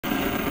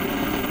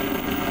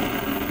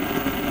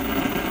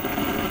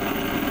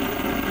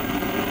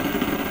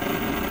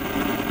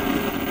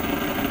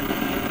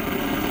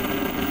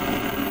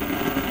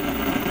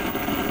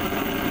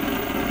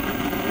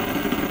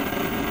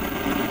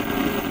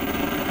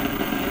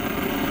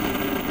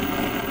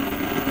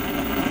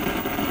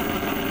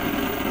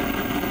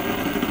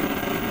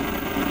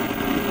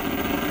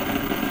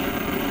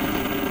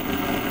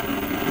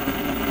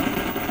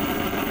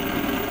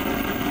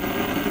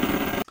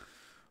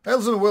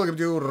Hello and welcome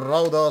to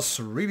Rauta's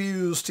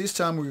Reviews. This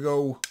time we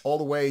go all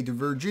the way to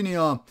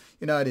Virginia,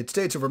 United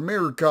States of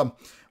America,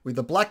 with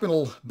a black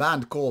metal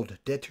band called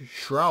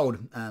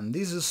Shroud, and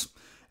this is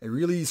a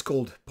release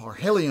called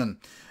Parhelion.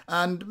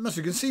 And as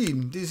you can see,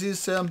 this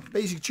is a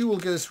basic jewel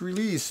case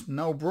release,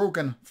 now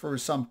broken for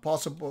some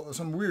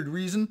weird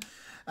reason.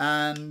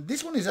 And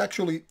this one is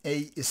actually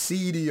a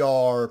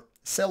CDR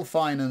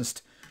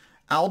self-financed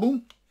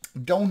album.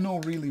 Don't know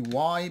really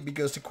why,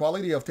 because the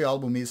quality of the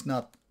album is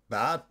not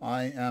bad.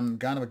 I am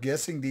kind of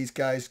guessing these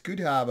guys could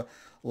have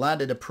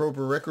landed a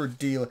proper record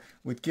deal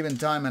with given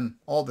time and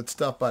all that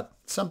stuff, but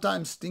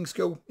sometimes things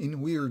go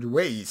in weird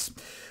ways.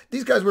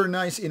 These guys were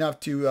nice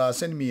enough to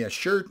send me a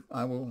shirt.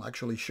 I will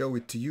actually show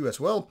it to you as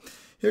well.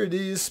 Here it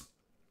is,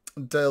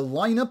 the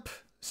lineup.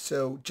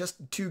 So just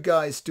two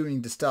guys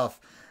doing the stuff,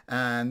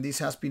 and this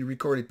has been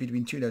recorded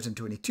between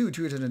 2022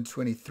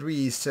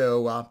 2023,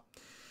 so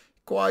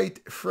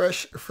quite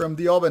fresh from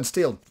the oven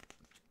still.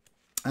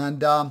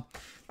 And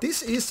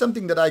this is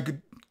something that I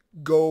could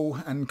go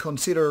and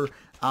consider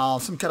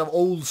some kind of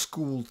old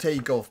school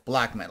take of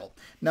black metal.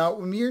 Now,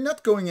 we're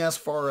not going as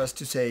far as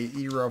to say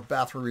era of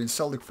Bathory and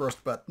Celtic Frost,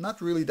 but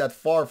not really that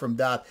far from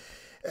that,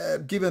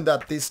 given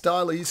that this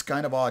style is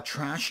kind of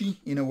trashy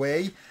in a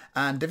way,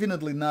 and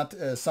definitely not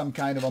some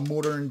kind of a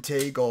modern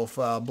take of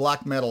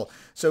black metal.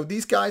 So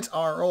these guys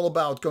are all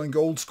about going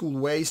old school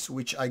ways,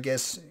 which I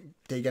guess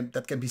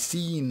that can be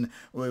seen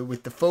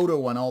with the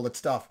photo and all that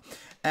stuff.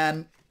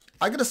 And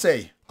I gotta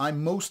say, I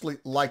mostly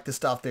like the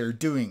stuff they're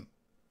doing,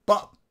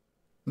 but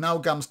now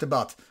comes the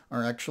but,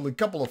 or actually a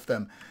couple of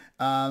them.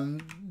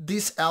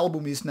 This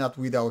album is not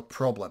without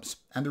problems,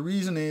 and the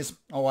reason is,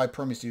 oh, I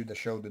promised you to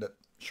show the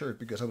shirt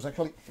because I was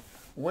actually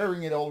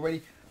wearing it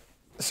already.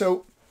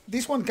 So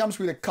this one comes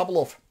with a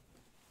couple of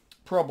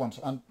problems,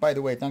 and by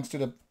the way, thanks to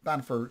the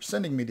band for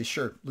sending me this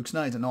shirt. Looks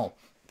nice and all.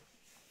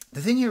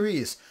 The thing here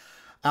is,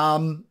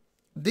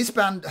 this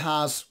band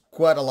has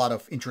quite a lot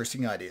of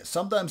interesting ideas.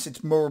 Sometimes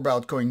it's more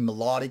about going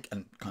melodic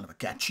and kind of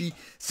catchy.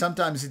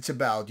 Sometimes it's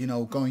about,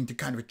 going to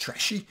kind of a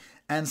trashy.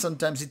 And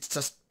sometimes it's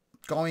just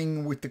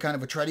going with the kind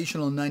of a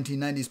traditional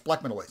 1990s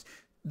black metal ways.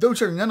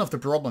 Those are none of the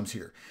problems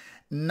here.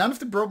 None of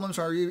the problems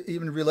are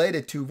even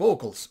related to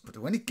vocals. But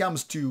when it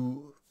comes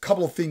to a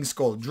couple of things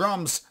called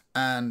drums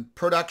and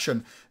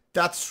production,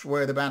 that's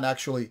where the band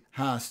actually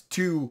has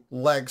two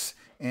legs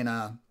in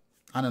a,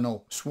 I don't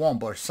know,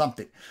 swamp or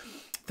something.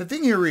 The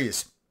thing here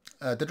is,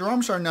 the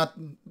drums are not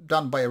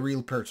done by a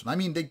real person. I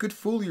mean, they could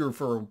fool you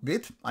for a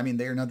bit. I mean,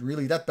 they're not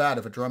really that bad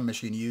of a drum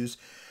machine use,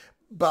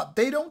 but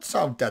they don't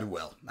sound that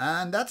well.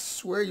 And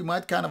that's where you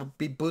might kind of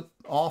be put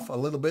off a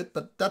little bit,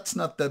 but that's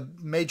not the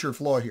major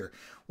flaw here.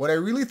 What I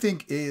really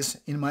think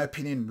is, in my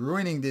opinion,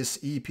 ruining this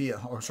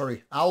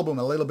album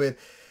a little bit,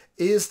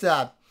 is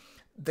that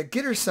the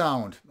guitar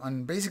sound,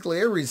 and basically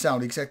every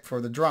sound except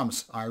for the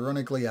drums,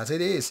 ironically as it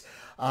is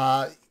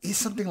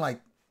something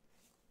like,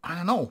 I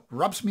don't know,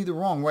 rubs me the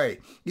wrong way.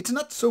 It's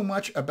not so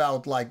much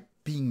about like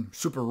being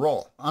super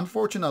raw.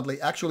 Unfortunately,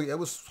 actually, I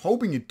was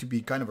hoping it to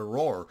be kind of a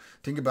raw.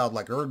 Think about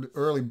like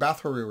early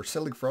Bathory or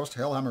Celtic Frost,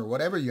 Hellhammer,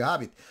 whatever you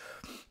have it.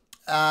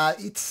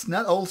 It's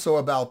not also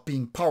about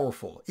being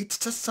powerful. It's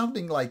just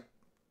something like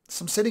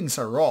some settings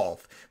are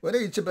off. Whether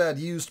it's about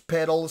used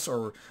pedals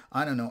or,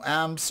 I don't know,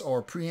 amps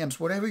or preamps,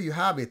 whatever you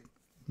have it,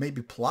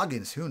 maybe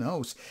plugins, who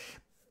knows.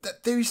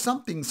 That there is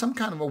some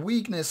kind of a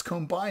weakness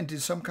combined to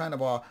some kind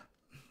of a,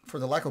 for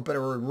the lack of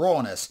better word,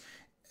 rawness.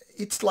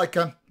 It's like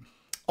a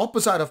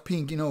opposite of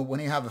pink,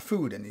 when you have a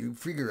food and you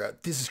figure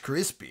out this is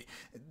crispy.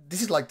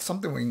 This is like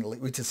something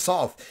which is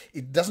soft.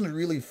 It doesn't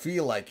really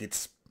feel like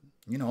it's,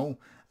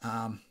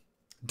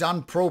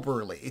 done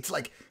properly. It's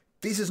like,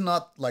 this is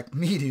not like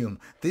medium.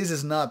 This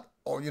is not,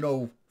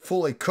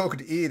 fully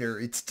cooked either.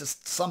 It's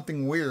just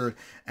something weird.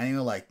 And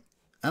you're like,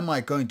 am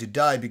I going to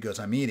die because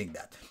I'm eating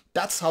that?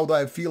 That's how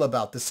I feel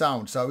about the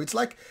sound. So it's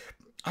like,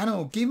 I don't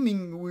know, giving me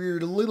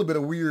a little bit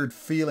of weird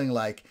feeling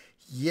like,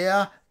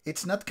 yeah,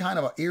 it's not kind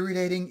of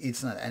irritating,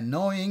 it's not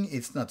annoying,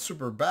 it's not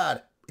super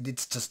bad, it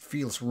just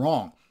feels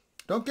wrong.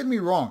 Don't get me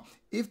wrong,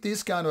 if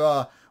this kind of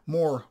a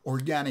more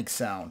organic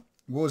sound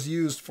was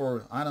used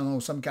for, I don't know,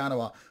 some kind of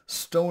a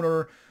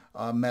stoner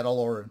metal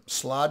or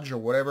sludge or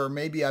whatever,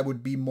 maybe I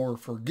would be more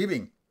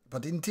forgiving.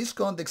 But in this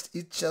context,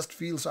 it just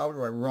feels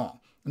outright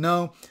wrong.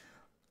 No,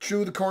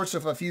 through the course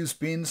of a few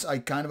spins, I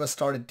kind of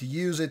started to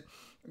use it,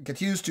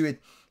 get used to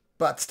it.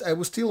 But I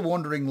was still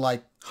wondering,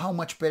 like, how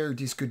much better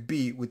this could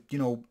be with,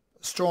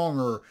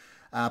 stronger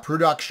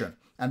production.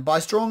 And by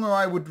stronger,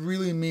 I would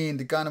really mean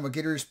the kind of a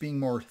guitars being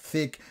more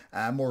thick,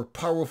 more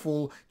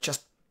powerful,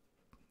 just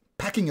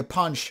packing a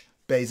punch,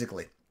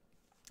 basically.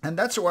 And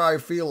that's where I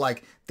feel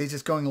like this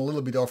is going a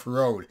little bit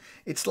off-road.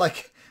 It's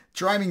like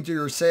driving to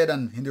your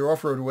sedan in the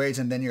off-road ways,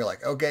 and then you're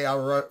like, okay,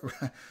 our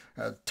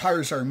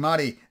tires are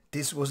muddy.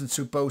 This wasn't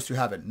supposed to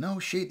happen. No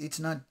shit, it's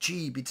not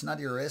Jeep, it's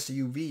not your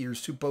SUV. You're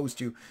supposed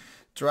to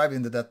drive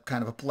into that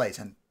kind of a place,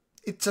 and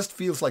it just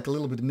feels like a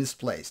little bit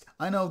misplaced.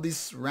 I know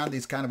this rant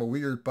is kind of a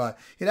weird, but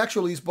it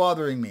actually is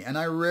bothering me, and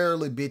I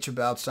rarely bitch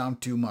about sound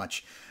too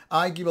much.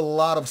 I give a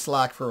lot of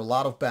slack for a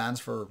lot of bands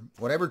for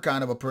whatever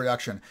kind of a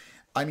production.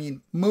 I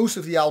mean, most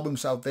of the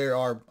albums out there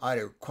are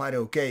either quite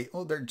okay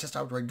or they're just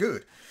outright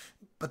good.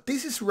 But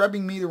this is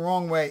rubbing me the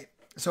wrong way,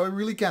 so I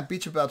really can't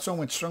bitch about so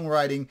much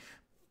songwriting,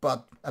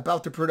 but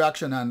about the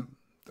production and,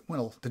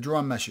 well, the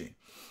drum machine.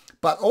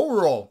 But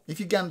overall, if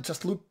you can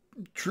just look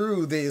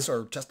through this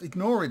or just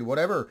ignore it,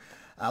 whatever,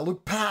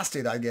 look past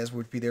it, I guess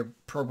would be the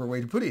proper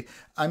way to put it.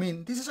 I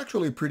mean, this is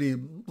actually pretty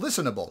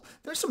listenable.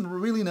 There's some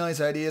really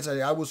nice ideas.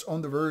 I was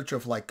on the verge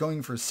of like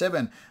going for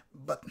 7,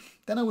 but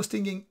then I was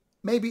thinking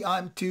maybe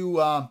I'm too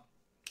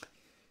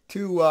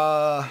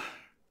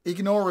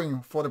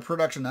ignoring for the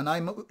production, and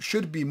I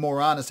should be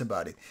more honest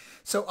about it.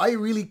 So I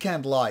really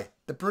can't lie.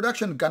 The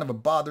production kind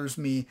of bothers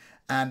me,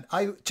 and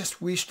I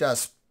just wish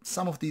that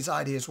some of these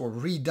ideas were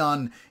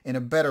redone in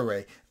a better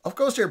way. Of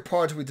course, there are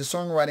parts with the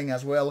songwriting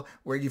as well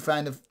where you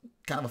kind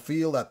of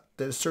feel that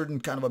there's certain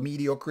kind of a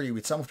mediocrity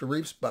with some of the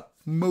riffs, but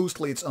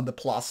mostly it's on the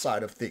plus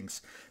side of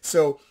things.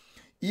 So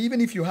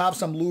even if you have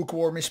some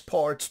lukewarmish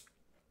parts,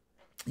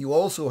 you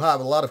also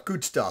have a lot of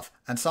good stuff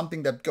and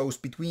something that goes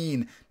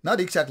between not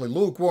exactly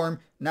lukewarm,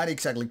 not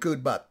exactly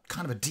good, but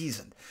kind of a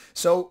decent.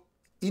 So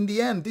in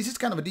the end, this is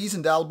kind of a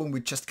decent album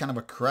with just kind of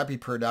a crappy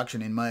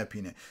production in my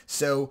opinion.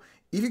 So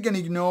if you can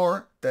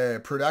ignore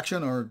the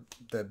production or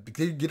the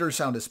guitar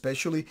sound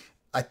especially,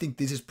 I think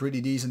this is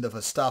pretty decent of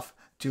a stuff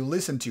to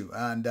listen to.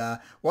 And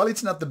while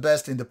it's not the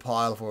best in the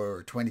pile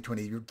for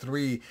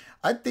 2023,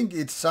 I think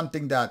it's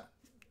something that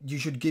you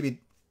should give it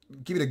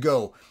a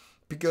go.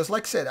 Because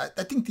like I said,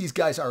 I think these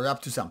guys are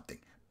up to something.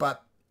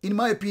 But in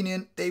my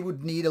opinion, they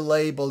would need a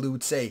label that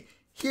would say,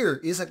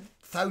 here is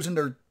 $1,000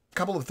 or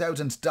couple of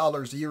thousands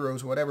dollars,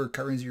 euros, whatever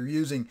currency you're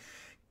using.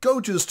 Go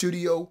to a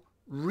studio,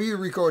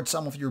 re-record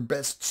some of your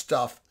best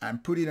stuff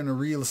and put it on a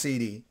real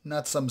CD,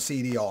 not some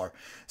CDR.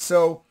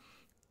 So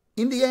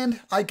in the end,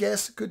 I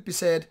guess it could be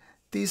said,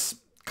 this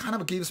kind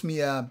of gives me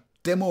a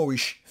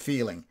demo-ish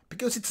feeling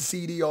because it's a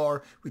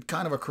CDR with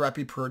kind of a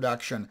crappy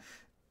production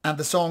and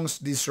the songs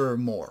deserve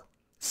more.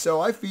 So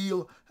I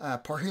feel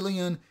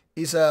Parhelion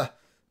is a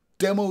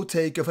demo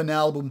take of an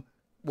album,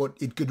 what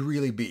it could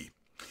really be.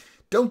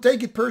 Don't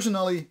take it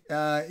personally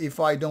if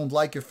I don't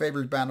like your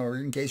favorite band or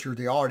in case you're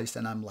the artist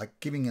and I'm like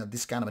giving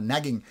this kind of a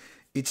nagging.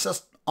 It's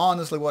just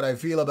honestly what I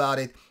feel about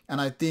it, and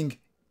I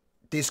think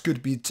this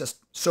could be just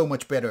so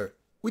much better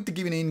with the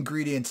given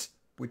ingredients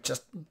with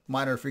just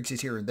minor fixes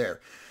here and there.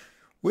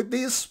 With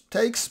these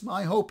takes,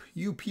 I hope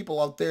you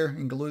people out there,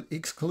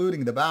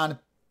 excluding the band,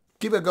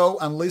 give a go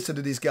and listen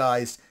to these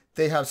guys.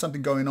 They have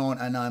something going on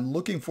and I'm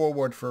looking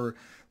forward for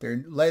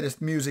their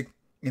latest music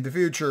in the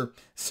future.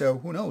 So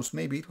who knows,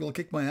 maybe it will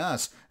kick my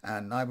ass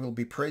and I will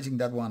be praising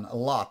that one a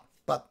lot.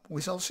 But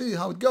we shall see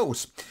how it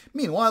goes.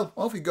 Meanwhile,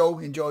 off you go,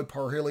 enjoy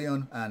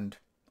Parhelion and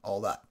all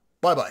that.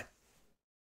 Bye bye.